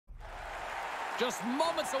Just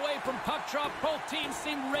moments away from puck drop, both teams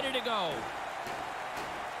seem ready to go.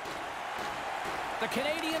 The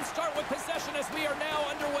Canadiens start with possession as we are now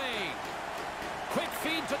underway. Quick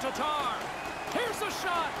feed to Tatar. Here's a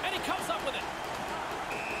shot, and he comes up with it.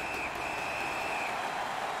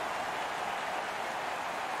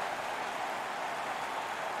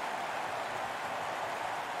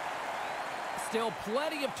 Still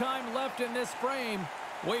plenty of time left in this frame.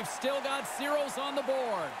 We've still got zeros on the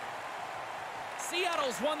board.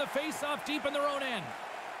 Seattle's won the faceoff deep in their own end.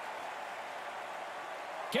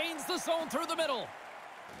 Gains the zone through the middle.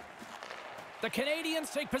 The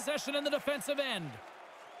Canadiens take possession in the defensive end.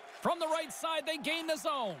 From the right side, they gain the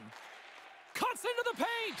zone. Cuts into the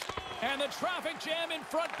paint. And the traffic jam in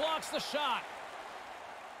front blocks the shot.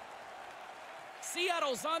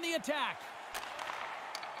 Seattle's on the attack.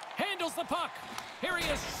 Handles the puck. Here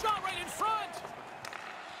he is, shot right in front.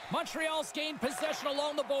 Montreal's gained possession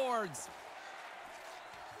along the boards.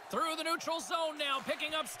 Through the neutral zone now,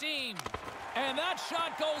 picking up steam. And that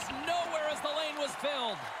shot goes nowhere as the lane was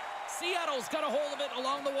filled. Seattle's got a hold of it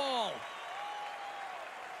along the wall.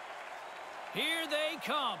 Here they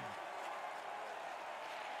come.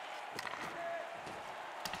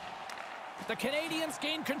 The Canadiens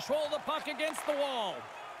gain control of the puck against the wall.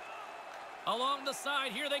 Along the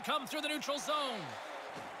side, here they come through the neutral zone.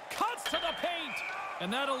 Cuts to the paint.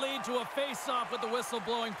 And that'll lead to a face-off with the whistle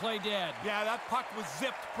blowing play dead. Yeah, that puck was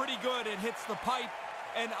zipped pretty good. It hits the pipe,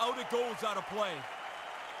 and out it goes out of play.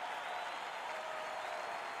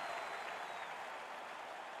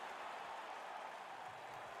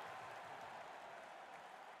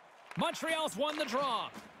 Montreal's won the draw.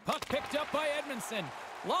 Puck picked up by Edmondson.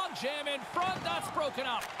 Log jam in front, that's broken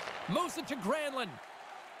up. Moves it to Granlund.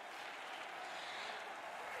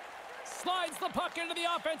 Slides the puck into the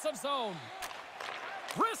offensive zone.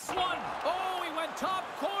 Wrist one. Oh, he went top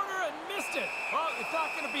corner and missed it. Well, it's not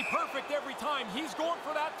going to be perfect every time. He's going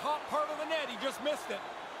for that top part of the net. He just missed it.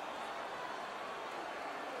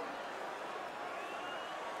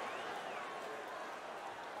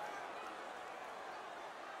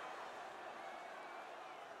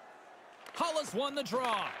 Hull has won the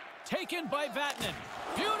draw. Taken by Vatanen.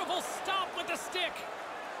 Beautiful stop with the stick.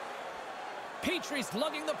 Petrie's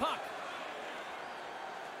lugging the puck.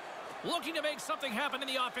 Looking to make something happen in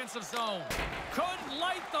the offensive zone. Couldn't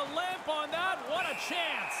light the lamp on that. What a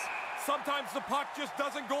chance. Sometimes the puck just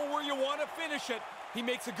doesn't go where you want to finish it. He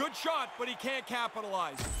makes a good shot, but he can't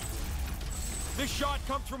capitalize. This shot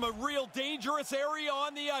comes from a real dangerous area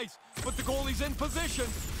on the ice, but the goalie's in position,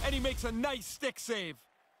 and he makes a nice stick save.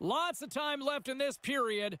 Lots of time left in this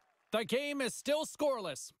period. The game is still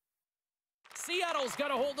scoreless. Seattle's got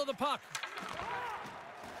a hold of the puck.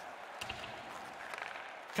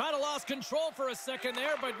 Kind of lost control for a second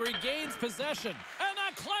there, but regains possession. And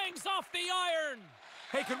that clangs off the iron.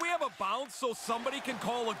 Hey, can we have a bounce so somebody can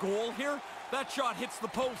call a goal here? That shot hits the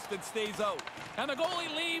post and stays out. And the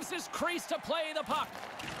goalie leaves his crease to play the puck.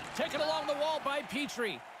 Taken along the wall by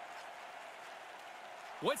Petrie.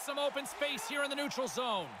 With some open space here in the neutral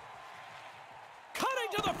zone. Cutting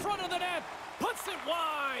to the front of the net. Puts it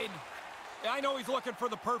wide. Yeah, I know he's looking for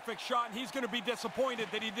the perfect shot, and he's going to be disappointed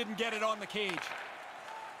that he didn't get it on the cage.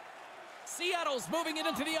 Seattle's moving it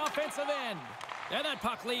into the offensive end. And that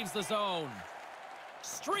puck leaves the zone.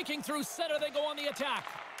 Streaking through center, they go on the attack.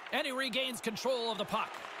 And he regains control of the puck.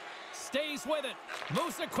 Stays with it.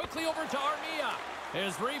 Moves it quickly over to Armia.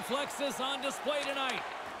 His reflexes on display tonight.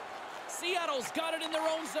 Seattle's got it in their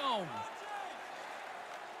own zone.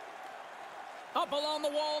 Up along the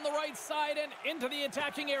wall on the right side and into the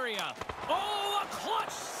attacking area. Oh, a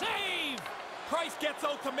clutch save! Price gets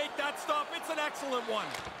out to make that stop. It's an excellent one.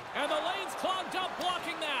 And the lane's clogged up,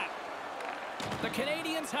 blocking that. The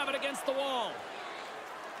Canadiens have it against the wall.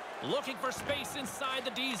 Looking for space inside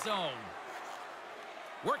the D zone.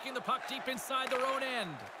 Working the puck deep inside their own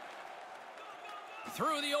end.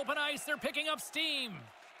 Through the open ice, they're picking up steam.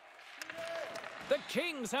 The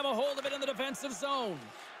Kings have a hold of it in the defensive zone.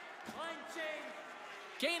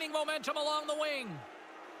 Gaining momentum along the wing.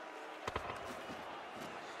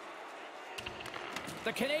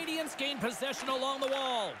 The Canadiens gain possession along the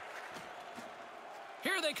wall.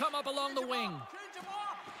 Here they come up along the wing.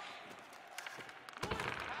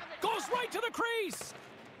 Goes right to the crease.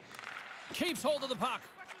 Keeps hold of the puck.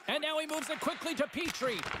 And now he moves it quickly to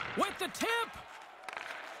Petrie. With the tip.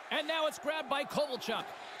 And now it's grabbed by Kovalchuk.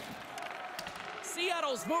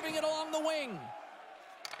 Seattle's moving it along the wing.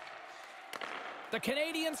 The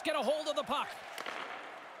Canadiens get a hold of the puck.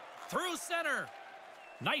 Through center.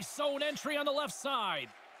 Nice zone entry on the left side.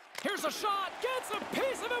 Here's a shot. Gets a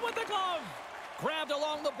piece of it with the glove. Grabbed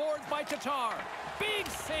along the boards by Tatar. Big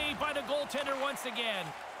save by the goaltender once again.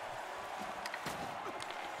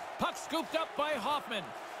 Puck scooped up by Hoffman.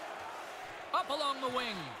 Up along the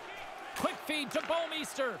wing. Quick feed to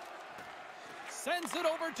Bouwmeester. Sends it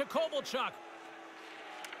over to Kovalchuk.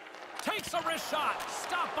 Takes a wrist shot.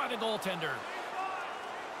 Stopped by the goaltender.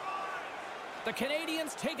 The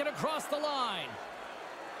Canadiens take it across the line.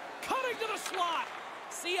 Cutting to the slot.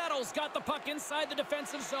 Seattle's got the puck inside the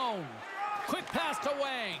defensive zone. Quick pass to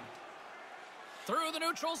Wang. Through the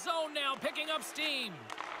neutral zone now, picking up steam.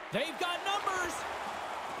 They've got numbers.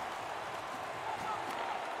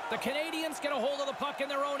 The Canadiens get a hold of the puck in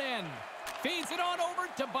their own end. Feeds it on over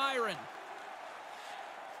to Byron.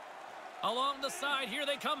 Along the side, here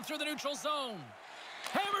they come through the neutral zone.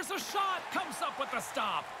 Hammers a shot, comes up with the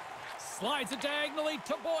stop. Slides it diagonally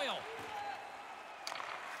to Boyle.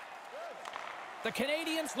 The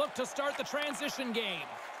Canadiens look to start the transition game.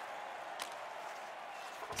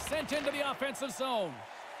 Sent into the offensive zone.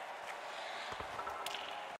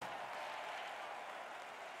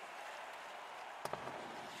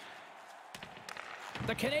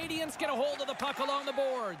 The Canadiens get a hold of the puck along the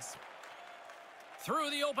boards. Through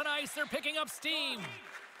the open ice, they're picking up steam.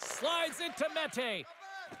 Slides it to Mete.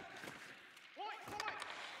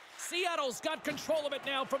 Seattle's got control of it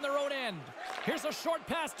now from their own end. Here's a short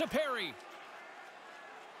pass to Perry.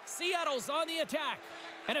 Seattle's on the attack.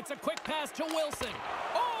 And it's a quick pass to Wilson.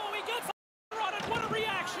 Oh, he gets on it. What a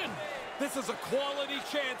reaction. This is a quality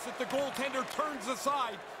chance that the goaltender turns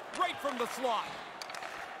aside right from the slot.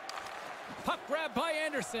 Puck grab by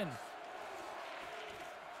Anderson.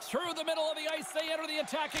 Through the middle of the ice, they enter the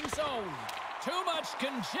attacking zone. Too much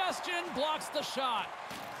congestion blocks the shot.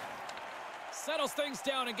 Settles things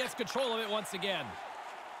down and gets control of it once again.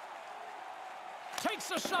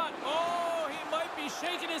 Takes a shot. Oh, he might be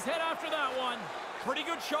shaking his head after that one. Pretty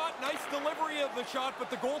good shot. Nice delivery of the shot,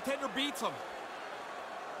 but the goaltender beats him.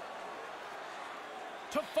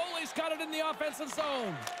 Toffoli's got it in the offensive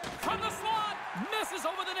zone. From the slot. Misses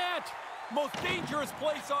over the net. Most dangerous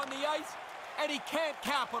place on the ice, and he can't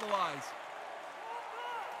capitalize.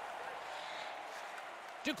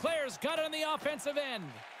 Duclair's got it on the offensive end.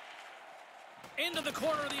 Into the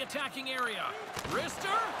corner of the attacking area.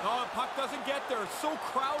 Rister. Oh, puck doesn't get there. So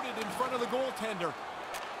crowded in front of the goaltender.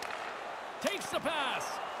 Takes the pass.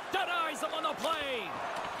 Denies him on the play.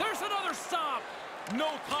 There's another stop. No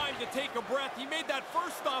time to take a breath. He made that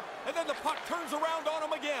first stop, and then the puck turns around on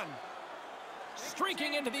him again.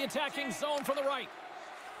 Streaking into the attacking zone from the right.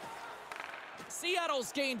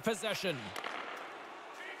 Seattle's gained possession.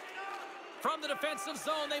 From the defensive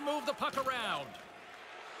zone, they move the puck around.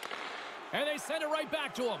 And they send it right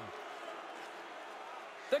back to him.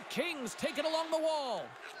 The Kings take it along the wall.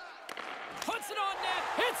 Puts it on net.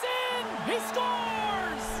 It's in! He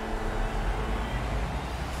scores!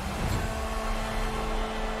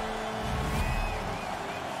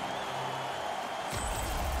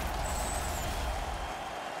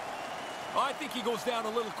 I think he goes down a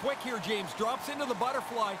little quick here, James. Drops into the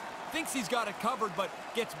butterfly. Thinks he's got it covered, but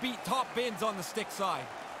gets beat top bins on the stick side.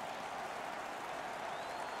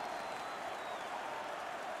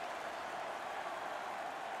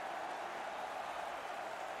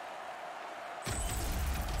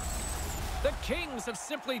 The Kings have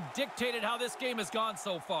simply dictated how this game has gone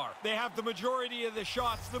so far. They have the majority of the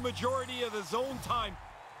shots, the majority of the zone time.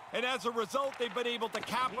 And as a result, they've been able to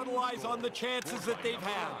capitalize on the chances that they've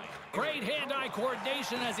had. Great hand-eye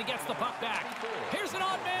coordination as he gets the puck back. Here's an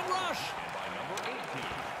odd-man rush.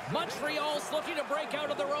 Montreal's looking to break out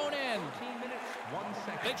of their own end.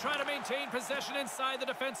 They try to maintain possession inside the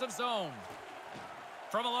defensive zone.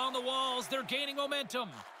 From along the walls, they're gaining momentum.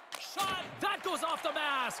 Shot! That goes off the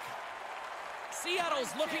mask!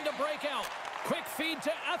 Seattle's looking to break out. Quick feed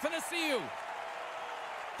to Athanasiou.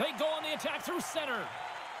 They go on the attack through center.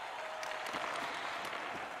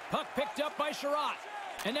 Puck picked up by Sherratt.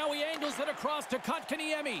 And now he angles it across to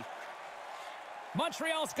Kotkaniemi.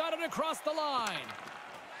 Montreal's got it across the line.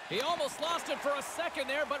 He almost lost it for a second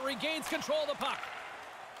there, but regains control of the puck.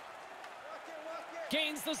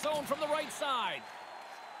 Gains the zone from the right side.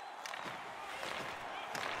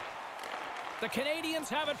 The Canadiens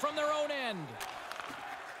have it from their own end.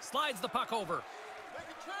 Slides the puck over.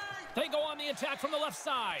 They go on the attack from the left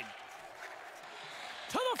side.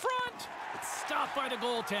 To the front! Stopped by the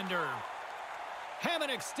goaltender.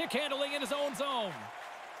 Hamonic stick handling in his own zone.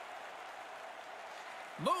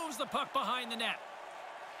 Moves the puck behind the net.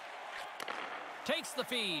 Takes the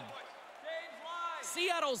feed.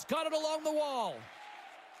 Seattle's got it along the wall.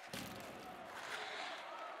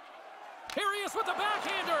 Here he is with the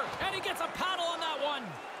backhander, and he gets a paddle on that one.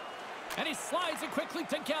 And he slides it quickly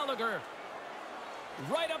to Gallagher.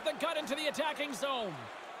 Right up the gut into the attacking zone.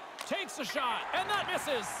 Takes a shot, and that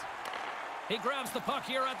misses. He grabs the puck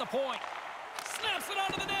here at the point. Snaps it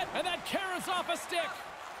onto the net, and that carries off a stick.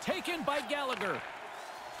 Taken by Gallagher.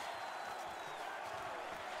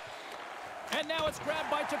 And now it's grabbed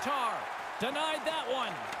by Tatar. Denied that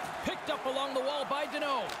one. Picked up along the wall by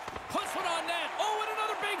Deneau. Puts one on net. Oh, and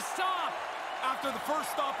another big stop. After the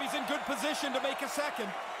first stop, he's in good position to make a second.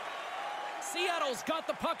 Seattle's got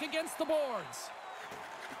the puck against the boards.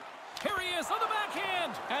 Here he is on the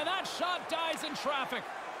backhand. And that shot dies in traffic.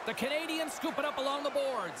 The Canadiens scoop it up along the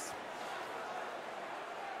boards.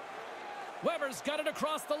 Weber's got it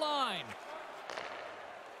across the line.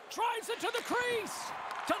 Drives it to the crease.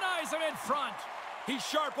 Denies it in front. He's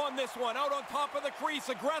sharp on this one. Out on top of the crease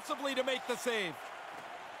aggressively to make the save.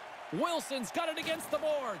 Wilson's got it against the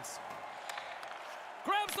boards.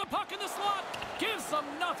 Grabs the puck in the slot. Gives them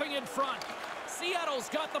nothing in front. Seattle's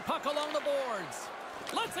got the puck along the boards.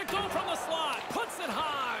 Lets it go from the slot. Puts it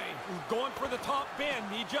high. Going for the top bin.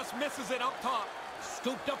 He just misses it up top.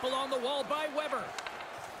 Scooped up along the wall by Weber.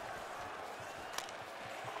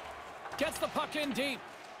 Gets the puck in deep.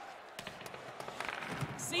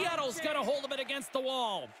 Seattle's got a hold of it against the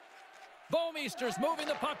wall. Bouwmeester's moving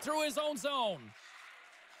the puck through his own zone.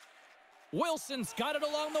 Wilson's got it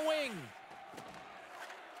along the wing.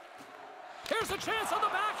 Here's a chance on the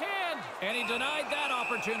backhand. And he denied that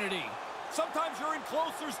opportunity. Sometimes you're in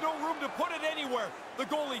close, there's no room to put it anywhere. The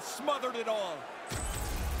goalie smothered it all.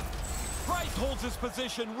 Price holds his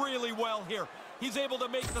position really well here. He's able to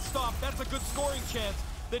make the stop. That's a good scoring chance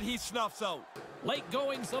that he snuffs out. Late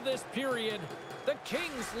goings of this period. The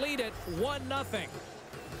Kings lead it 1-0.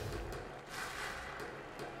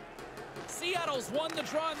 Seattle's won the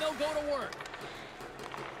draw and they'll go to work.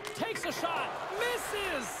 Takes a shot.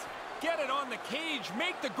 Misses. Get it on the cage.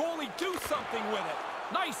 Make the goalie do something with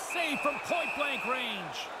it. Nice save from point-blank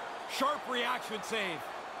range. Sharp reaction save.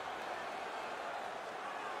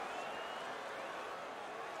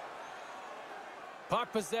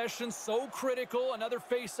 Puck possession so critical. Another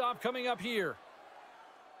face-off coming up here.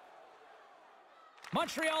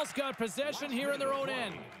 Montreal's got possession here in their own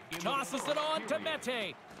end. Tosses it on to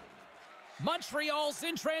Mete. Montreal's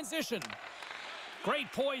in transition.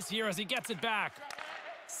 Great poise here as he gets it back.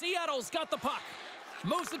 Seattle's got the puck.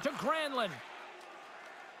 Moves it to Granlund.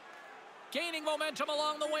 Gaining momentum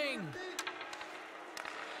along the wing.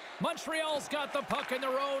 Montreal's got the puck in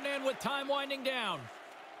their own end with time winding down.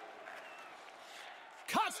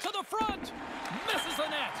 Cuts to the front. Misses the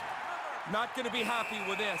net. Not going to be happy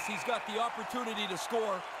with this. He's got the opportunity to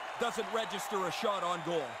score. Doesn't register a shot on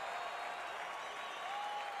goal.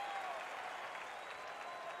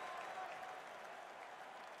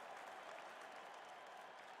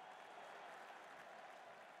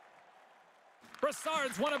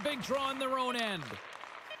 Brassard's won a big draw in their own end.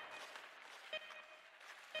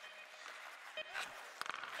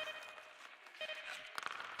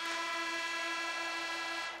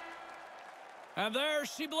 And there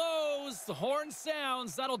she blows. The horn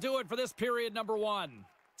sounds. That'll do it for this period number 1.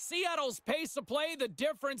 Seattle's pace of play, the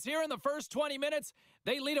difference here in the first 20 minutes.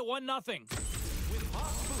 They lead at 1-0. With hot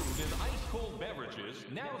food and ice-cold beverages,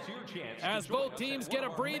 now's your chance. As both teams get a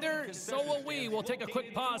breather, so will we. We'll take a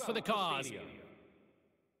quick pause for the cause.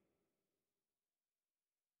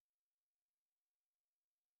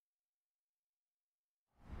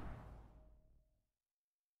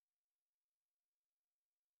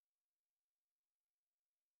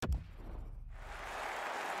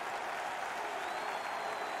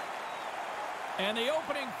 And the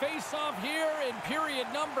opening face-off here in period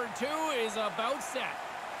number 2 is about set.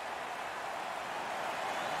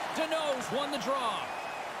 Deneau's won the draw.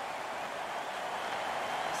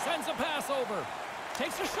 Sends a pass over.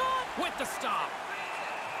 Takes a shot with the stop.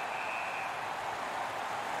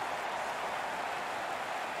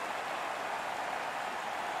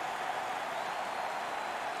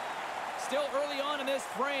 Still early on in this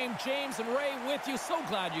frame, James and Ray with you. So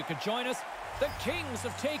glad you could join us. The Kings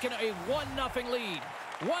have taken a 1-0 lead.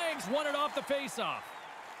 Wags won it off the faceoff.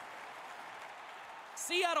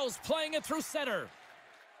 Seattle's playing it through center.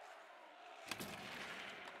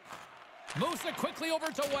 Moves it quickly over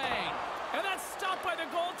to Wang. And that's stopped by the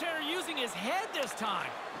goaltender using his head this time.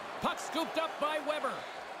 Puck scooped up by Weber.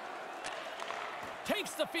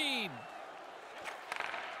 Takes the feed.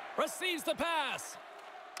 Receives the pass.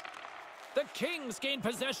 The Kings gain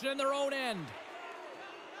possession in their own end.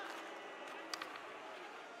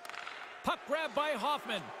 Puck grab by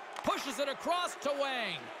Hoffman. Pushes it across to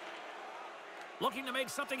Wang. Looking to make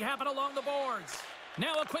something happen along the boards.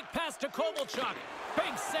 Now a quick pass to Kovalchuk.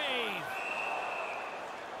 Big save.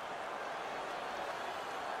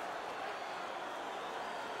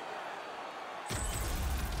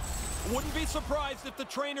 Wouldn't be surprised if the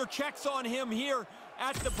trainer checks on him here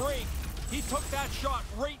at the break. He took that shot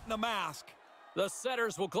right in the mask. The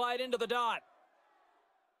setters will glide into the dot.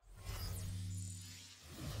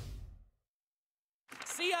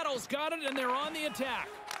 Seattle's got it, and they're on the attack.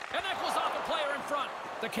 And that goes off a player in front.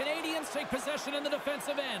 The Canadiens take possession in the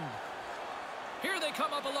defensive end. Here they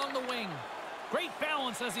come up along the wing. Great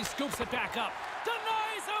balance as he scoops it back up.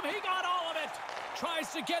 Denies him. He got all of it.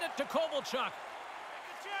 Tries to get it to Kovalchuk.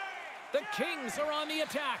 The Kings are on the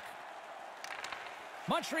attack.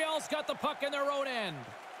 Montreal's got the puck in their own end.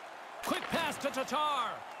 Quick pass to Tatar.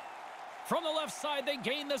 From the left side, they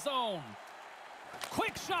gain the zone.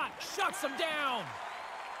 Quick shot. Shuts them down.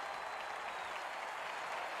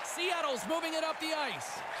 Seattle's moving it up the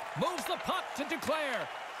ice. Moves the puck to Duclair.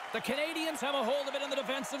 The Canadiens have a hold of it in the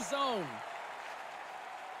defensive zone.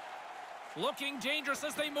 Looking dangerous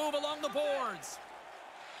as they move along the boards.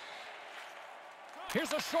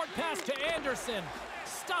 Here's a short pass to Anderson.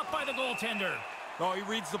 Stopped by the goaltender. Oh, he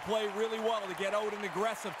reads the play really well to get out and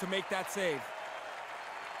aggressive to make that save.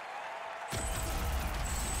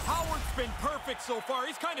 Howard's been perfect so far.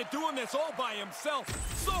 He's kind of doing this all by himself.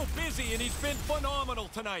 So busy, and he's been phenomenal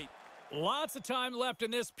tonight. Lots of time left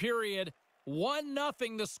in this period.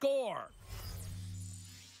 1-0 the score.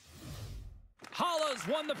 Halla's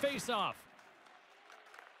won the faceoff.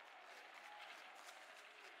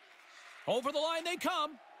 Over the line they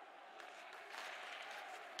come.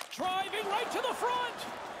 Driving right to the front.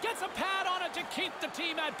 Gets a pad on it to keep the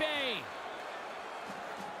team at bay.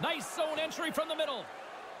 Nice zone entry from the middle.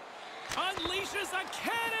 Unleashes a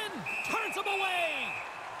cannon. Turns him away.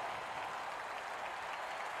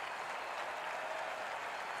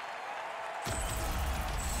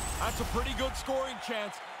 That's a pretty good scoring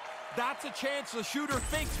chance. That's a chance the shooter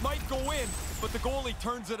thinks might go in, but the goalie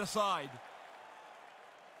turns it aside.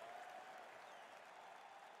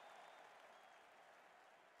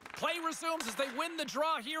 Play resumes as they win the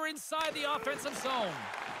draw here inside the offensive zone.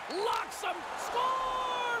 Locks him.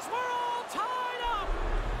 Scores! We're all tied up!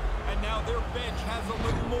 And now their bench has a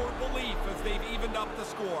little more belief as they've evened up the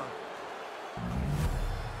score.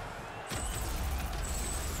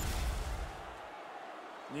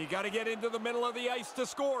 You got to get into the middle of the ice to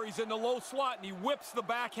score. He's in the low slot, and he whips the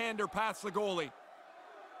backhander past the goalie.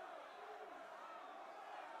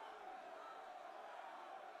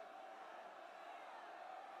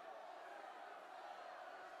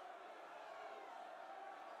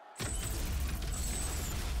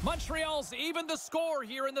 Montreal's evened the score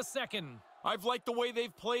here in the second. I've liked the way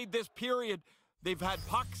they've played this period. They've had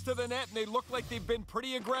pucks to the net, and they look like they've been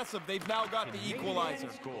pretty aggressive. They've now got the equalizer.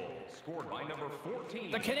 Goal scored by number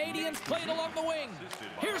 14. The Canadiens played along the wing.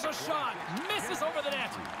 Here's a shot. Misses over the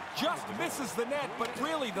net. Just misses the net, but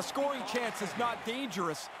really the scoring chance is not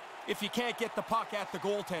dangerous if you can't get the puck at the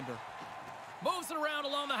goaltender. Moves it around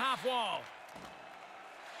along the half wall.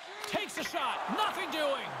 Takes a shot. Nothing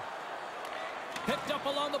doing. Picked up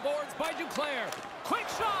along the boards by Duclair. Quick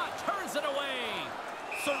shot. Turns it away.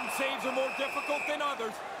 Certain saves are more difficult than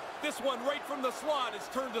others. This one right from the slot is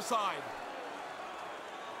turned aside.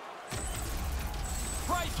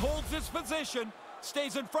 Price holds his position,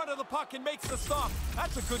 stays in front of the puck and makes the stop.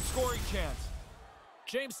 That's a good scoring chance.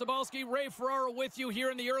 James Cybulski, Ray Ferraro with you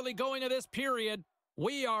here in the early going of this period.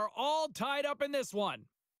 We are all tied up in this one.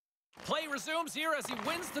 Play resumes here as he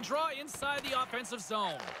wins the draw inside the offensive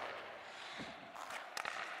zone.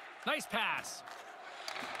 Nice pass.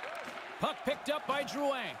 Puck picked up by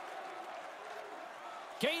Drouin.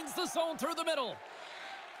 Gains the zone through the middle.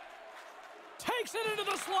 Takes it into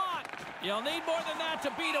the slot. You'll need more than that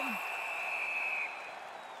to beat him.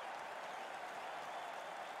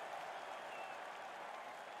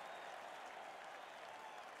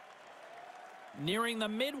 Nearing the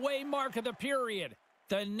midway mark of the period.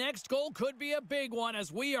 The next goal could be a big one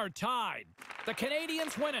as we are tied. The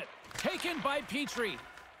Canadiens win it. Taken by Petrie.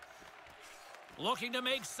 Looking to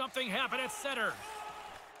make something happen at center.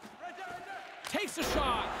 Takes a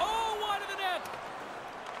shot. Oh, wide of the net.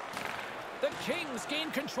 The Kings gain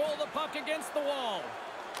control of the puck against the wall.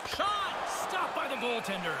 Shot. Stopped by the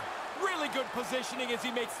goaltender. Really good positioning as he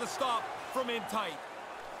makes the stop from in tight.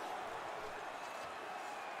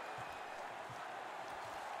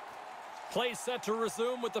 Play set to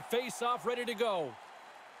resume with the face-off ready to go.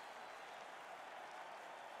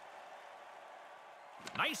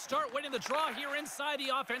 Nice start winning the draw here inside the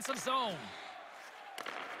offensive zone.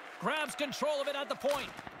 Grabs control of it at the point.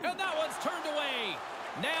 And that one's turned away.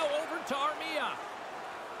 Now over to Armia.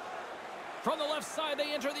 From the left side,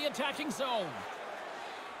 they enter the attacking zone.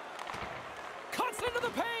 Cuts into the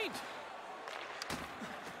paint.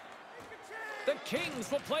 The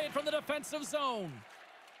Kings will play it from the defensive zone.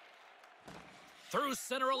 Through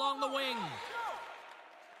center along the wing.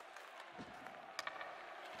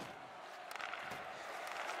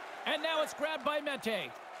 And now it's grabbed by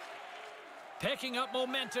Mete. Picking up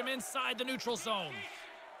momentum inside the neutral zone.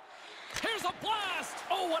 Here's a blast!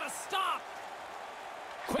 Oh, what a stop!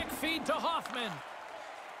 Quick feed to Hoffman.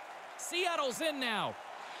 Seattle's in now.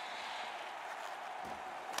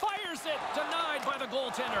 Fires it, denied by the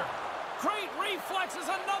goaltender. Great reflexes,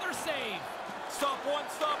 another save. Stop one,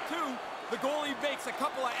 stop two. The goalie makes a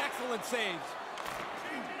couple of excellent saves.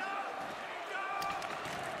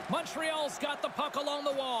 Montreal's got the puck along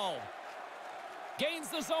the wall. Gains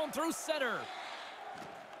the zone through center.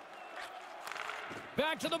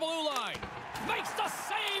 Back to the blue line. Makes the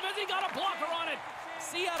save as he got a blocker on it.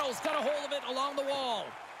 Seattle's got a hold of it along the wall.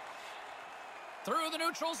 Through the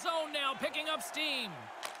neutral zone now, picking up steam.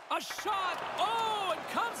 A shot. Oh,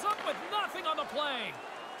 it comes up with nothing on the play.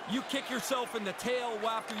 You kick yourself in the tail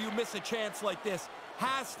after you miss a chance like this.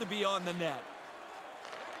 Has to be on the net.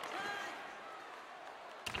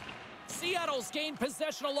 Seattle's gained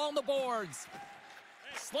possession along the boards.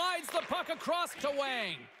 Slides the puck across to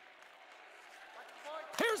Wang.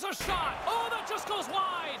 Here's a shot. Oh, that just goes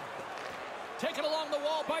wide. Taken along the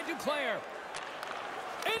wall by Duclair.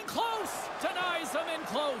 In close. Denies him in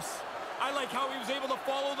close. I like how he was able to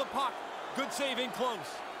follow the puck. Good save in close.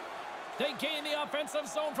 They gain the offensive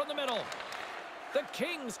zone from the middle. The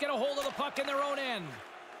Kings get a hold of the puck in their own end.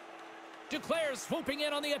 Duclair swooping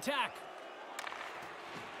in on the attack.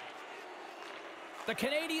 The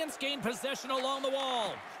Canadiens gain possession along the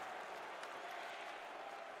wall.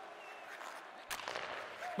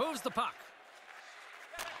 Moves the puck.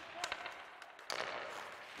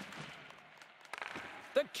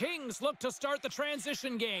 The Kings look to start the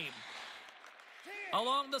transition game.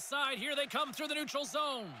 Along the side, here they come through the neutral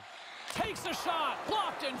zone. Takes a shot,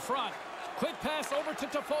 blocked in front. Quick pass over to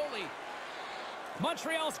Toffoli.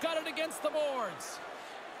 Montreal's got it against the boards.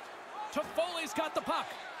 Toffoli's got the puck.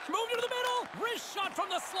 Moved into the middle. Wrist shot from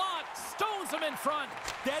the slot. Stones him in front.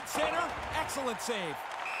 Dead center. Excellent save.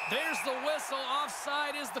 There's the whistle.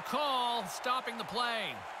 Offside is the call, stopping the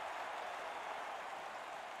play.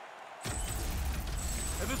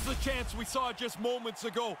 And this is a chance we saw just moments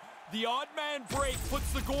ago. The odd man break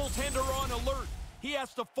puts the goaltender on alert. He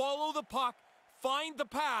has to follow the puck, find the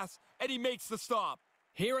pass, and he makes the stop.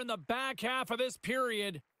 Here in the back half of this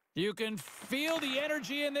period, you can feel the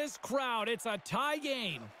energy in this crowd. It's a tie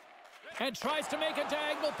game. And tries to make a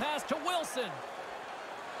diagonal pass to Wilson.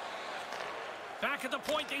 Back at the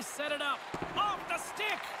point, they set it up. Off the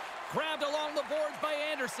stick. Grabbed along the boards by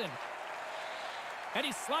Anderson. And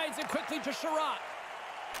he slides it quickly to Sherratt.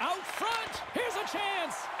 Out front. Here's a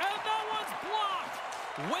chance. And that one's blocked.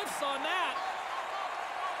 Whiffs on that.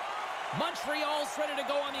 Montreal's ready to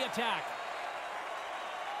go on the attack.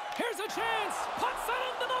 Here's a chance. Puts it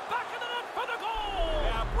into the back of the net for the goal.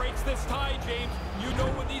 Yeah, breaks this tie, James. You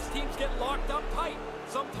know when these teams get locked up tight,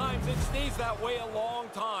 sometimes it stays that way a long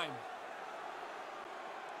time.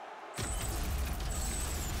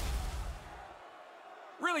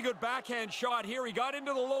 Really good backhand shot here. He got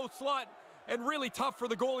into the low slot, and really tough for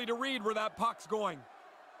the goalie to read where that puck's going.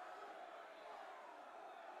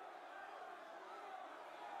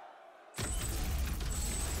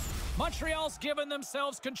 Montreal's given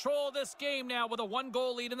themselves control of this game now with a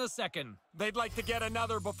 1-goal lead in the second. They'd like to get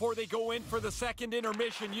another before they go in for the second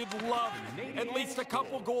intermission. You'd love at least a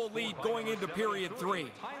couple-goal lead going into period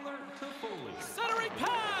 3. Centering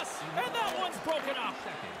pass, and that one's broken up.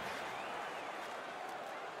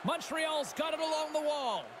 Montreal's got it along the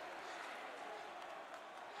wall.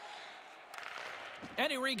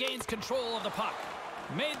 And he regains control of the puck.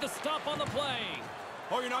 Made the stop on the play.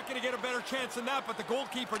 Oh, you're not going to get a better chance than that, but the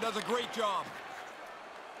goalkeeper does a great job.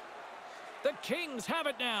 The Kings have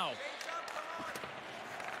it now.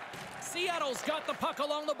 Seattle's got the puck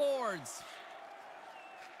along the boards.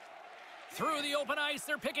 Through the open ice,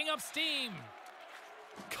 they're picking up steam.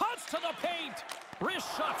 Cuts to the paint. Wrist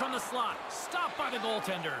shot from the slot. Stopped by the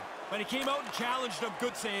goaltender. But he came out and challenged him.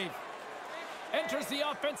 Good save. Enters the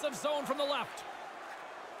offensive zone from the left.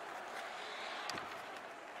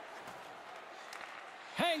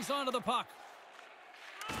 Hangs onto the puck.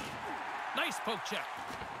 Nice poke check.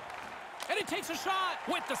 And he takes a shot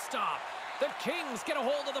with the stop. The Kings get a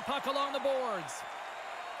hold of the puck along the boards.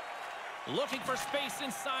 Looking for space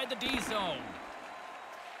inside the D zone.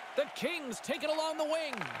 The Kings take it along the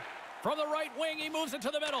wing. From the right wing, he moves it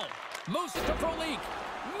to the middle. Moves it to Frolik.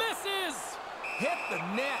 Misses! Hit the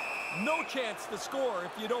net. No chance to score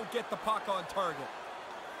if you don't get the puck on target.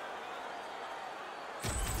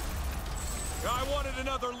 I wanted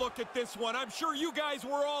another look at this one. I'm sure you guys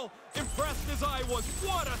were all impressed as I was.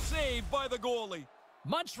 What a save by the goalie.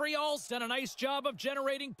 Montreal's done a nice job of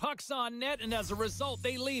generating pucks on net, and as a result,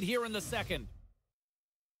 they lead here in the second.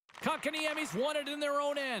 Canadiens won it in their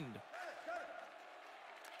own end.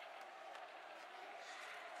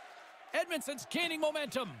 Edmonton's gaining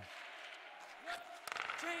momentum.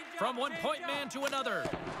 From one-point man to another.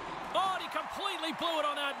 Oh, and he completely blew it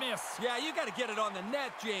on that miss. Yeah, you got to get it on the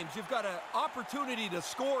net, James. You've got an opportunity to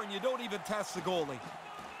score, and you don't even test the goalie.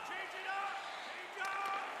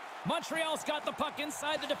 Montreal's got the puck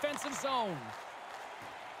inside the defensive zone.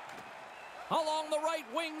 Along the right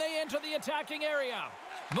wing, they enter the attacking area.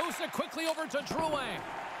 Moves it quickly over to Drouin.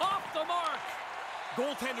 Off the mark.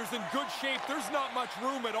 Goaltender's in good shape. There's not much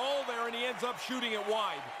room at all there, and he ends up shooting it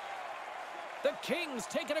wide. The Kings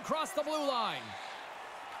take it across the blue line.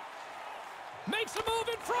 Makes a move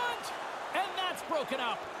in front, and that's broken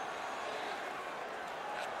up.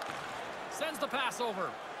 Sends the pass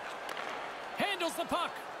over. Handles the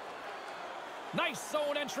puck. Nice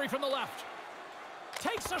zone entry from the left.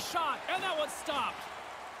 Takes a shot, and that one's stopped.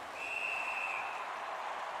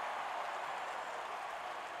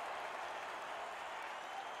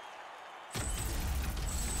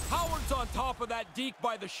 Howard's on top of that deke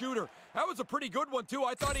by the shooter. That was a pretty good one, too.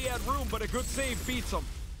 I thought he had room, but a good save beats him.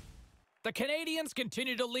 The Canadiens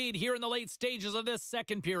continue to lead here in the late stages of this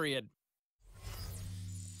second period.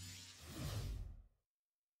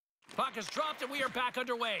 Puck is dropped, and we are back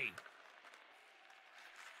underway.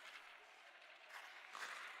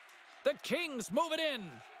 The Kings move it in.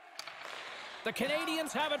 The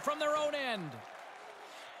Canadiens have it from their own end.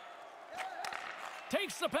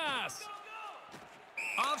 Takes the pass.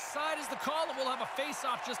 Offside is the call, and we'll have a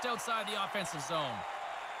face-off just outside the offensive zone.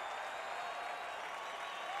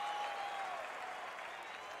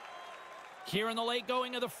 Here in the late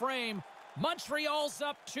going of the frame, Montreal's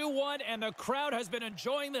up 2-1, and the crowd has been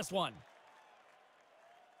enjoying this one.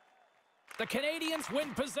 The Canadiens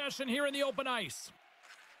win possession here in the open ice.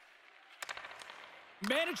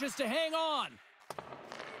 Manages to hang on.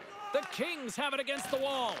 The Kings have it against the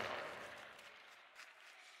wall.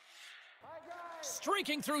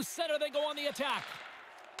 Streaking through center, they go on the attack.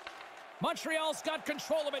 Montreal's got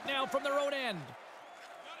control of it now from their own end.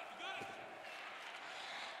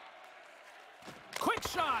 Quick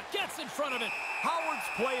shot, gets in front of it. Howard's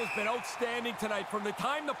play has been outstanding tonight. From the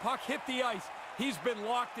time the puck hit the ice, he's been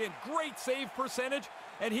locked in. Great save percentage,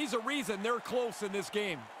 and he's a reason they're close in this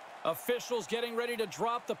game. Officials getting ready to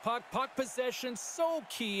drop the puck. Puck possession so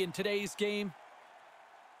key in today's game.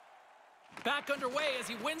 Back underway as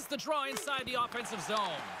he wins the draw inside the offensive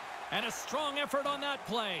zone. And a strong effort on that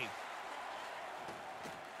play.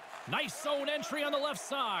 Nice zone entry on the left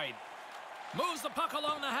side. Moves the puck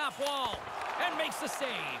along the half wall and makes the save.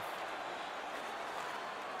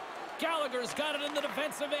 Gallagher's got it in the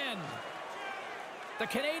defensive end. The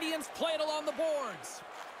Canadiens play it along the boards.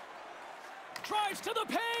 Drives to the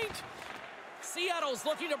paint. Seattle's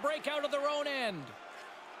looking to break out of their own end.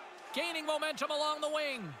 Gaining momentum along the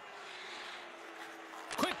wing.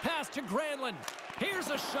 Quick pass to Granlund. Here's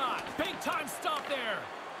a shot. Big time stop there.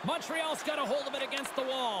 Montreal's got a hold of it against the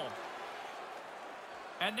wall.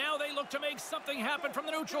 And now they look to make something happen from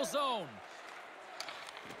the neutral zone.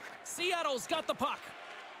 Seattle's got the puck.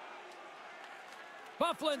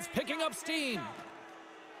 Bufflin's picking up steam.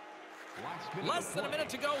 Less than a minute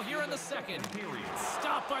to go here in the second.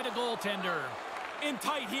 Stopped by the goaltender. In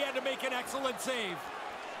tight, he had to make an excellent save.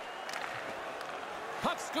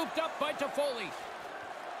 Puck scooped up by Toffoli.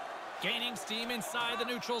 Gaining steam inside the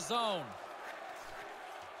neutral zone.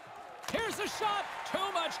 Here's a shot.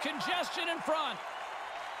 Too much congestion in front.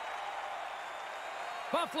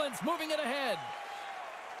 Bufflin's moving it ahead.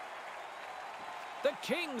 The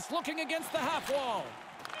Kings looking against the half wall.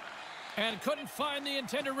 And couldn't find the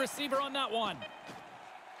intended receiver on that one.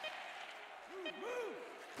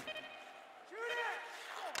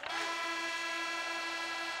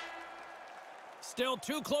 Still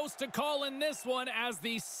too close to call in this one as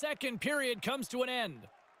the second period comes to an end.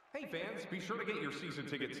 Hey fans, be sure to get your season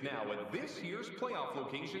tickets now at this year's playoff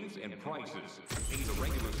locations and prices. Pay the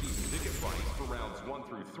regular season ticket price for rounds 1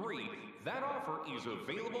 through 3. That offer is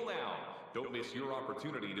available now. Don't miss your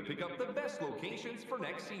opportunity to pick up the best locations for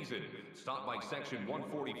next season. Stop by section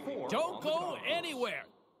 144. Don't go anywhere.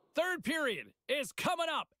 Third period is coming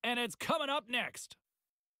up, and it's coming up next.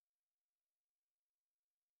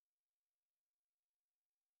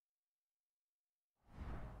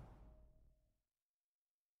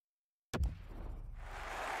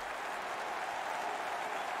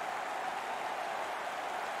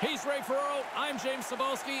 He's Ray Ferraro, I'm James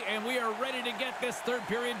Cebulski, and we are ready to get this third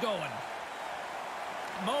period going.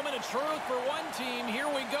 moment of truth for one team. Here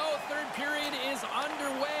we go. Third period is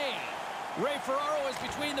underway. Ray Ferraro is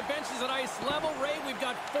between the benches at ice level. Ray, we've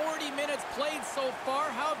got 40 minutes played so far.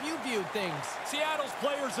 How have you viewed things? Seattle's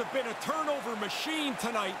players have been a turnover machine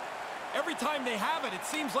tonight. Every time they have it, it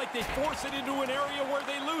seems like they force it into an area where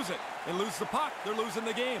they lose it. They lose the puck, they're losing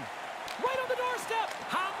the game. Right on the doorstep.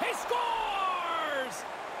 He scores!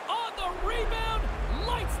 On the rebound,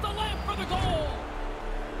 lights the lamp for the goal.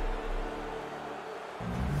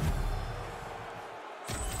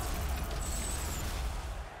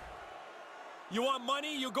 You want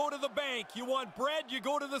money, you go to the bank. You want bread, you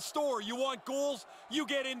go to the store. You want goals, you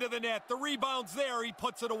get into the net. The rebound's there, he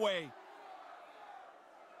puts it away.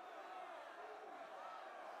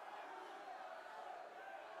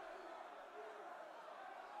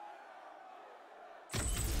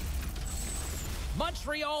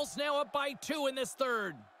 Montreal's now up by 2 in this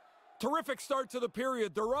third. Terrific start to the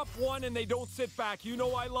period. They're up 1 and they don't sit back. You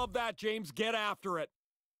know I love that, James. Get after it.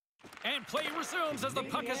 And play resumes as the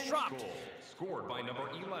puck is dropped. Scored by number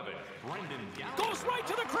 11, Brendan Gallagher. Goes right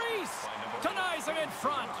to the crease. Denies him in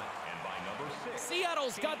front. And by number 6,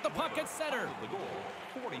 Seattle's got the puck at center. The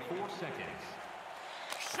goal, 44 seconds.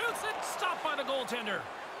 Shoots it. Stopped by the goaltender.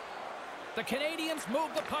 The Canadiens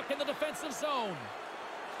move the puck in the defensive zone.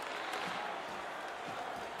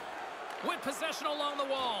 With possession along the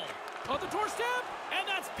wall. On the doorstep. And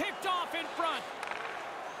that's picked off in front.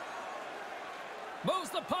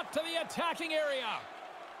 Moves the puck to the attacking area.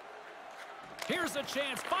 Here's a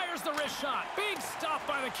chance. Fires the wrist shot. Big stop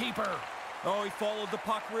by the keeper. Oh, he followed the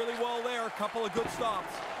puck really well there. A couple of good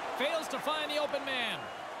stops. Fails to find the open man.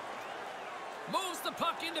 Moves the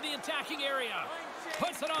puck into the attacking area.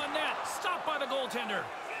 Puts it on net. Stopped by the goaltender.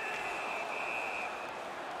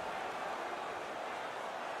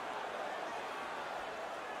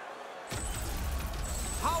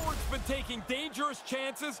 Howard's been taking dangerous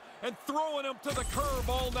chances and throwing them to the curb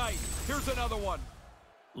all night. Here's another one.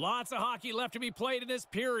 Lots of hockey left to be played in this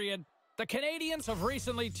period. The Canadiens have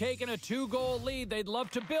recently taken a 2-goal lead. They'd love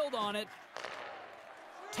to build on it.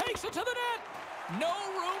 Takes it to the net. No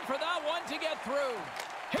room for that one to get through.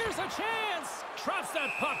 Here's a chance. Traps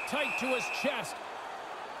that puck tight to his chest.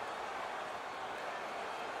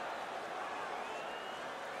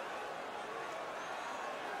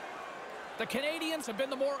 The Canadiens have been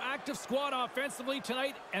the more active squad offensively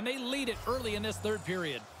tonight, and they lead it early in this third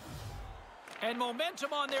period. And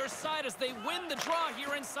momentum on their side as they win the draw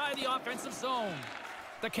here inside the offensive zone.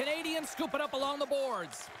 The Canadiens scoop it up along the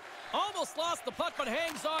boards. Almost lost the puck, but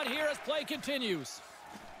hangs on here as play continues.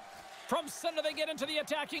 From center, they get into the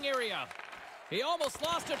attacking area. He almost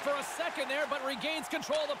lost it for a second there, but regains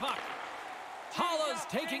control of the puck. Holla's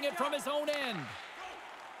taking it from his own end.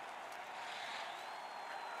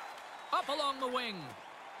 Up along the wing.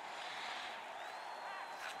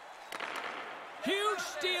 Huge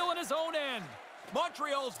steal in his own end.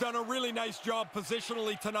 Montreal's done a really nice job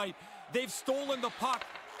positionally tonight. They've stolen the puck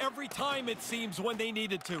every time, it seems, when they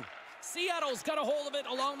needed to. Seattle's got a hold of it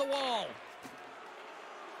along the wall.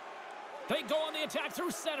 They go on the attack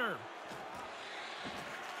through center.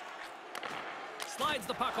 Slides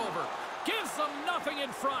the puck over. Gives them nothing in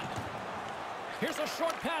front. Here's a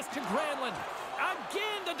short pass to Granlund.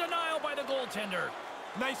 Again, the denial by the goaltender.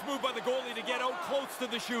 Nice move by the goalie to get out close to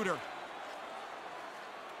the shooter.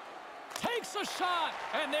 Takes a shot,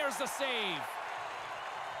 and there's the save.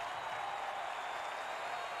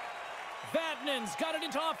 Vatanen's got it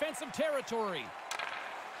into offensive territory.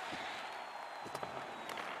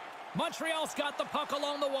 Montreal's got the puck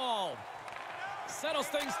along the wall. Settles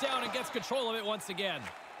things down and gets control of it once again.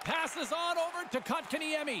 Passes on over to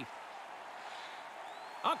Kotkaniemi.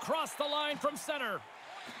 Across the line from center.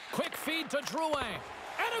 Quick feed to Drouin.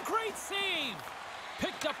 And a great save.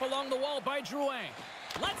 Picked up along the wall by Drouin.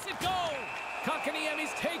 Lets it go.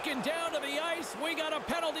 Kotkaniemi's taken down to the ice. We got a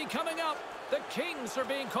penalty coming up. The Kings are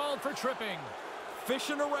being called for tripping.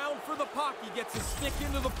 Fishing around for the puck. He gets his stick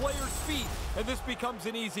into the player's feet, and this becomes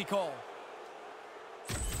an easy call.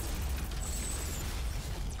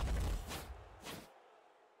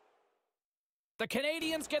 The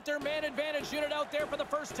Canadiens get their man advantage unit out there for the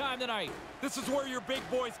first time tonight. This is where your big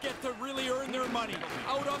boys get to really earn their money.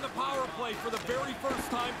 Out on the power play for the very first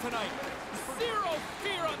time tonight. Zero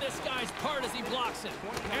fear on this guy's part as he blocks it.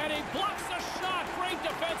 And he blocks the shot. Great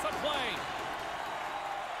defensive play.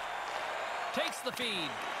 Takes the feed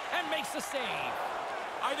and makes the save.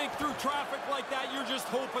 I think through traffic like that, you're just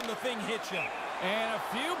hoping the thing hits you. And a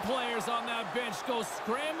few players on that bench go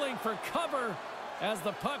scrambling for cover as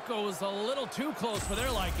the puck goes a little too close for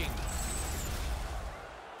their liking.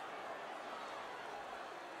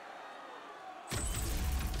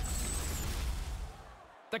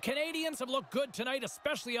 The Canadiens have looked good tonight,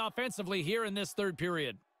 especially offensively here in this third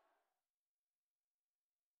period.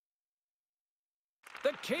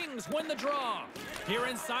 The Kings win the draw. Here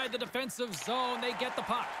inside the defensive zone, they get the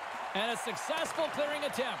puck. And a successful clearing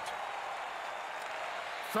attempt.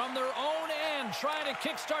 From their own end, trying to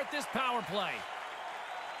kickstart this power play.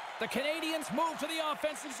 The Canadiens move to the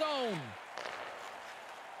offensive zone.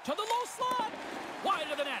 To the low slot. Wide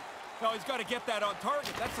of the net. No, he's got to get that on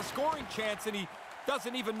target. That's a scoring chance, and he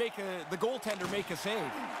doesn't even make the goaltender make a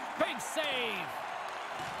save. Big save.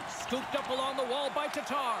 Scooped up along the wall by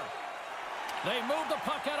Tatar. They move the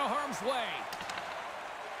puck out of harm's way.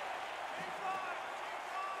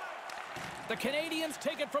 The Canadiens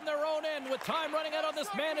take it from their own end with time running out on this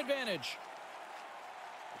man advantage.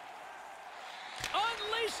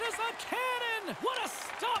 Unleashes a cannon! What a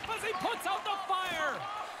stop as he puts out the fire!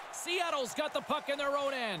 Seattle's got the puck in their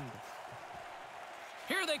own end.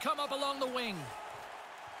 Here they come up along the wing.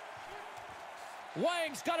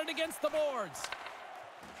 Wang's got it against the boards.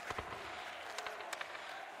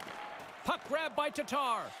 Puck grab by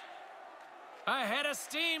Tatar. Ahead of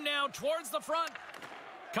steam now towards the front.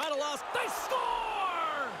 Kind of lost. They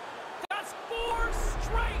score! That's 4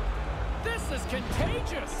 straight. This is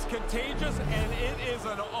contagious. It's contagious, and it is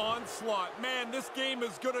an onslaught. Man, this game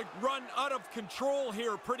is going to run out of control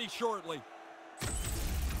here pretty shortly.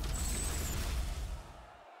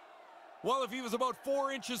 Well, if he was about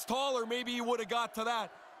 4 inches taller, maybe he would have got to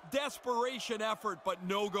that. Desperation effort, but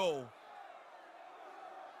no goal.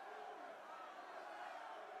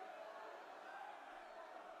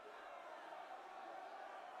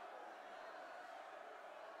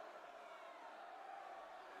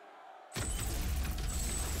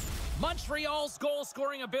 Montreal's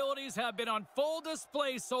goal-scoring abilities have been on full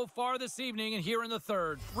display so far this evening and here in the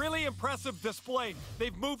third. Really impressive display.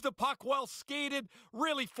 They've moved the puck well, skated,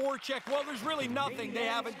 really forechecked. Well, there's really nothing they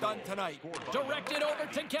haven't done tonight. Directed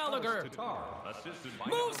over to Gallagher.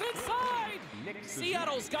 Moves inside!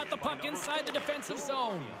 Seattle's got the puck inside the defensive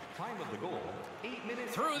zone.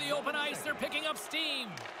 Through the open ice, they're picking up steam.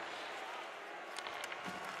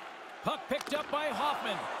 Puck picked up by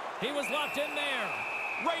Hoffman. He was locked in there.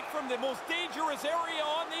 Right from the most dangerous area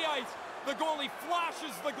on the ice, the goalie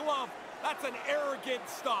flashes the glove. That's an arrogant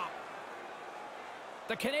stop.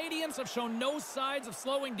 The Canadiens have shown no signs of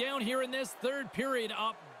slowing down here in this third period,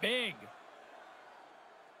 up big.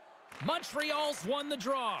 Montreal's won the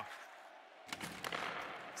draw.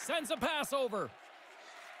 Sends a pass over.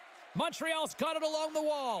 Montreal's got it along the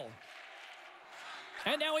wall.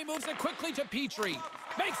 And now he moves it quickly to Petrie.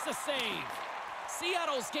 Makes the save.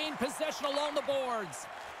 Seattle's gained possession along the boards.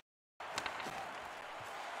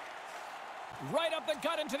 Right up the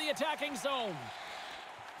gut into the attacking zone.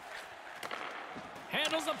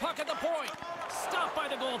 Handles the puck at the point. Stopped by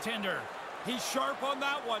the goaltender. He's sharp on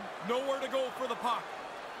that one. Nowhere to go for the puck.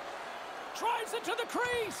 Drives it to the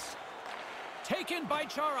crease. Taken by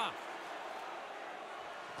Chara.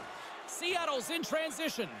 Seattle's in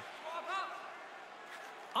transition.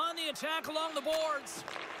 On the attack along the boards.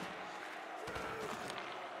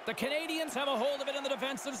 The Canadiens have a hold of it in the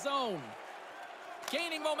defensive zone.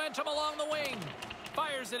 Gaining momentum along the wing.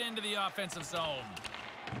 Fires it into the offensive zone.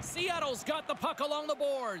 Seattle's got the puck along the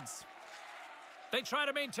boards. They try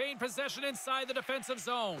to maintain possession inside the defensive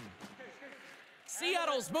zone.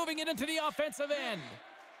 Seattle's moving it into the offensive end.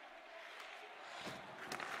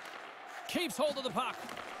 Keeps hold of the puck.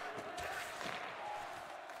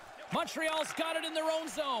 Montreal's got it in their own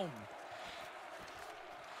zone.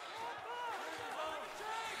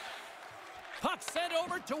 Puck sent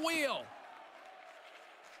over to Wheel.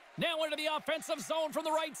 Now into the offensive zone from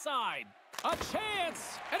the right side. A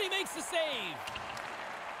chance, and he makes the save.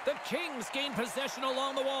 The Kings gain possession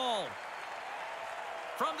along the wall.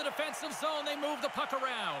 From the defensive zone, they move the puck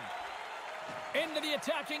around. Into the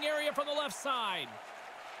attacking area from the left side.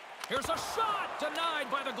 Here's a shot,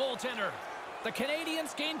 denied by the goaltender. The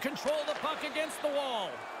Canadiens gain control of the puck against the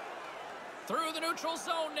wall. Through the neutral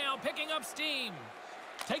zone now, picking up steam.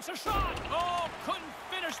 Takes a shot. Oh, couldn't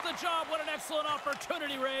finish the job. What an excellent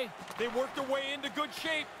opportunity, Ray. They worked their way into good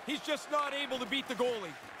shape. He's just not able to beat the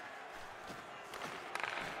goalie.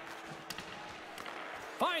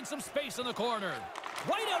 Finds some space in the corner.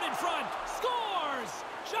 Right out in front. Scores!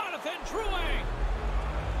 Jonathan Drouin.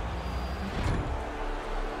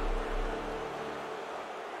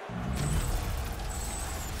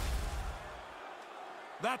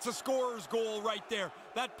 That's a scorer's goal right there.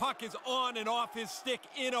 That puck is on and off his stick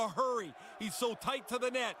in a hurry. He's so tight to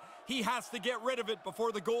the net, he has to get rid of it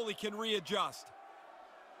before the goalie can readjust.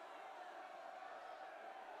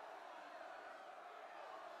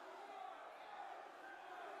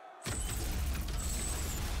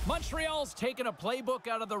 Montreal's taken a playbook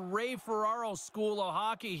out of the Ray Ferraro school of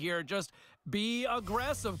hockey here. Just be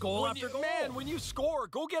aggressive, goal after goal. Man, when you score,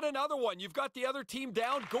 go get another one. You've got the other team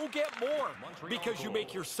down, go get more. Because you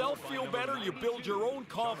make yourself feel better, you build your own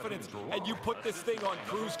confidence, and you put this thing on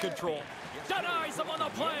cruise control. Denies him on the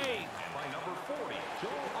play. By number 40, Joe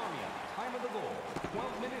Armia. Time of the goal,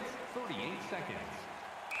 12 minutes, 38 seconds.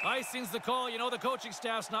 Icing's the call. You know the coaching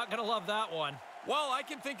staff's not going to love that one. Well, I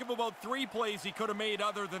can think of about 3 plays he could have made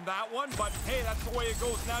other than that one, but hey, that's the way it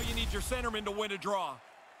goes. Now you need your centerman to win a draw.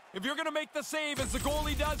 If you're going to make the save, as the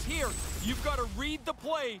goalie does here, you've got to read the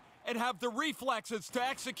play and have the reflexes to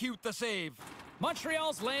execute the save.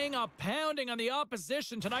 Montreal's laying a pounding on the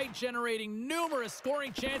opposition tonight, generating numerous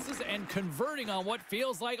scoring chances and converting on what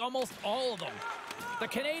feels like almost all of them. The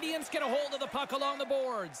Canadiens get a hold of the puck along the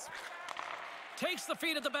boards. Takes the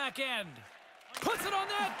feed at the back end. Puts it on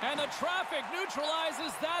net, and the traffic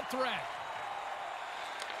neutralizes that threat.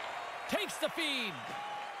 Takes the feed.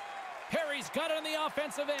 Perry's got it on the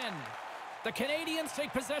offensive end. The Canadiens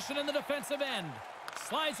take possession in the defensive end.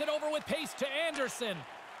 Slides it over with pace to Anderson.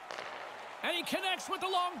 And he connects with the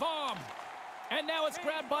long bomb. And now it's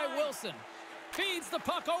grabbed by Wilson. Feeds the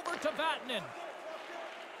puck over to Vatanen.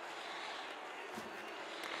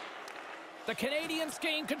 The Canadiens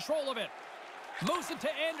gain control of it. Moves it to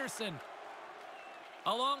Anderson.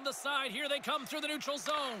 Along the side, here they come through the neutral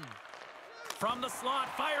zone. From the slot,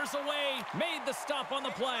 fires away, made the stop on the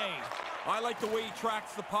play. I like the way he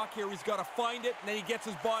tracks the puck here. He's got to find it, and then he gets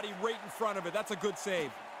his body right in front of it. That's a good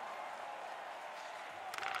save.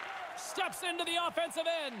 Steps into the offensive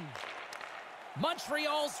end.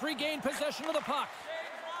 Montreal's regained possession of the puck.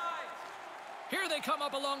 Here they come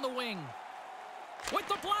up along the wing. With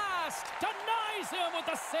the blast, denies him with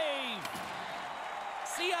the save.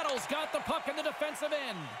 Seattle's got the puck in the defensive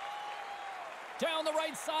end. Down the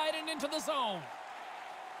right side and into the zone.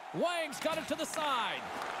 Wang's got it to the side.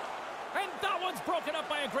 And that one's broken up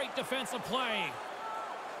by a great defensive play.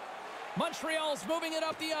 Montreal's moving it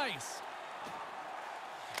up the ice.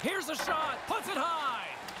 Here's a shot, puts it high.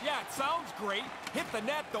 Yeah, it sounds great. Hit the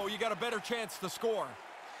net, though, you got a better chance to score.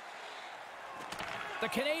 The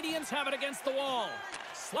Canadiens have it against the wall.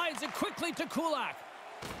 Slides it quickly to Kulak.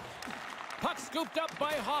 Puck scooped up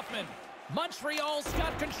by Hoffman. Montreal's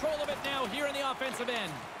got control of it now here in the offensive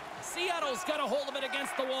end. Seattle's got a hold of it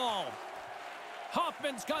against the wall.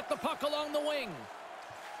 Hoffman's got the puck along the wing.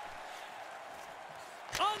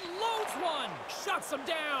 Unloads one. Shuts him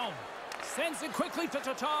down. Sends it quickly to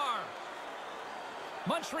Tatar.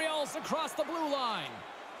 Montreal's across the blue line.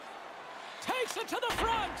 Takes it to the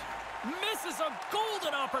front. Misses a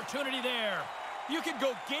golden opportunity there. You can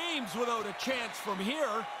go games without a chance from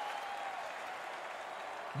here.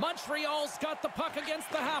 Montreal's got the puck against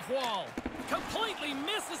the half wall. Completely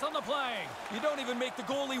misses on the play. You don't even make the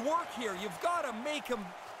goalie work here. You've got to make him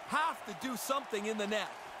have to do something in the net.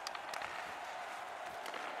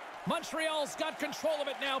 Montreal's got control of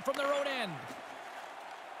it now from their own end.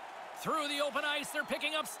 Through the open ice, they're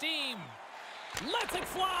picking up steam. Lets it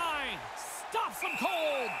fly. Stops them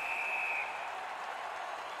cold.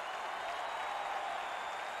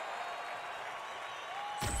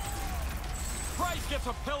 Price gets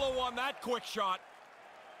a pillow on that quick shot.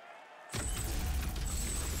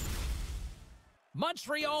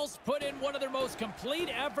 Montreal's put in one of their most complete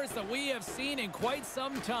efforts that we have seen in quite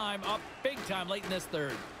some time, up big time late in this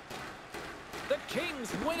third. The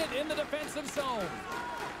Kings win it in the defensive zone.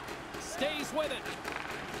 Stays with it.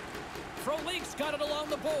 Frolik's got it along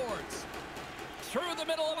the boards. Through the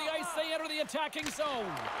middle of the ice, they enter the attacking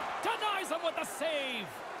zone. Denies them with the save.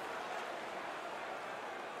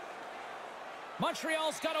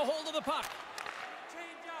 Montreal's got a hold of the puck.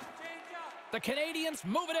 The Canadiens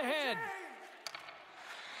move it ahead.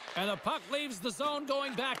 And the puck leaves the zone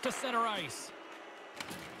going back to center ice.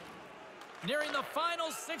 Nearing the final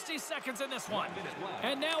 60 seconds in this one.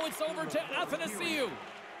 And now it's over to Athanasiou.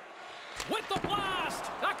 With the blast,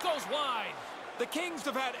 that goes wide. The Kings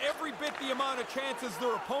have had every bit the amount of chances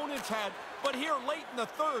their opponents had, but here late in the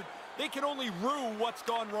third, they can only rue what's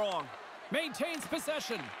gone wrong. Maintains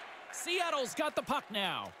possession. Seattle's got the puck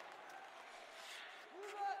now.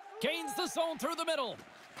 Gains the zone through the middle.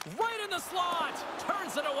 Right in the slot.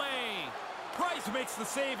 Turns it away. Price makes the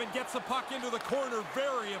save and gets the puck into the corner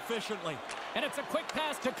very efficiently. And it's a quick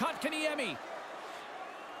pass to Kotkaniemi.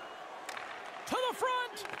 To the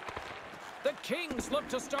front. The Kings look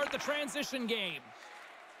to start the transition game.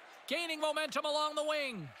 Gaining momentum along the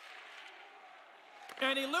wing.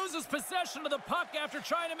 And he loses possession of the puck after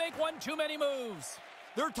trying to make one too many moves.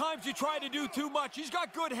 There are times you try to do too much. He's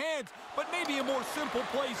got good hands, but maybe a more simple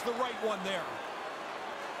play's the right one there.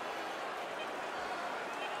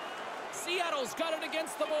 Seattle's got it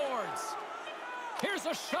against the boards. Here's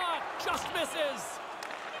a shot. Just misses.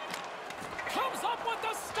 Comes up with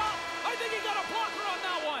the stop. I think he got a blocker on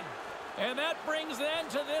that one. And that brings an end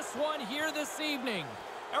to this one here this evening.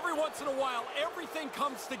 Every once in a while, everything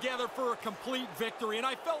comes together for a complete victory, and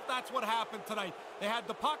I felt that's what happened tonight. They had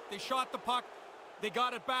the puck, they shot the puck, they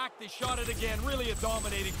got it back, they shot it again. Really a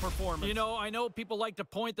dominating performance. You know, I know people like to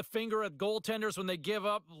point the finger at goaltenders when they give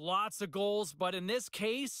up lots of goals, but in this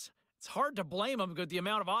case, it's hard to blame him with the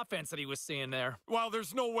amount of offense that he was seeing there. Well,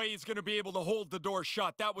 there's no way he's going to be able to hold the door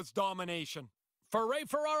shut. That was domination. For Ray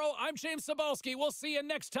Ferraro, I'm James Cybulski. We'll see you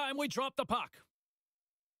next time we drop the puck.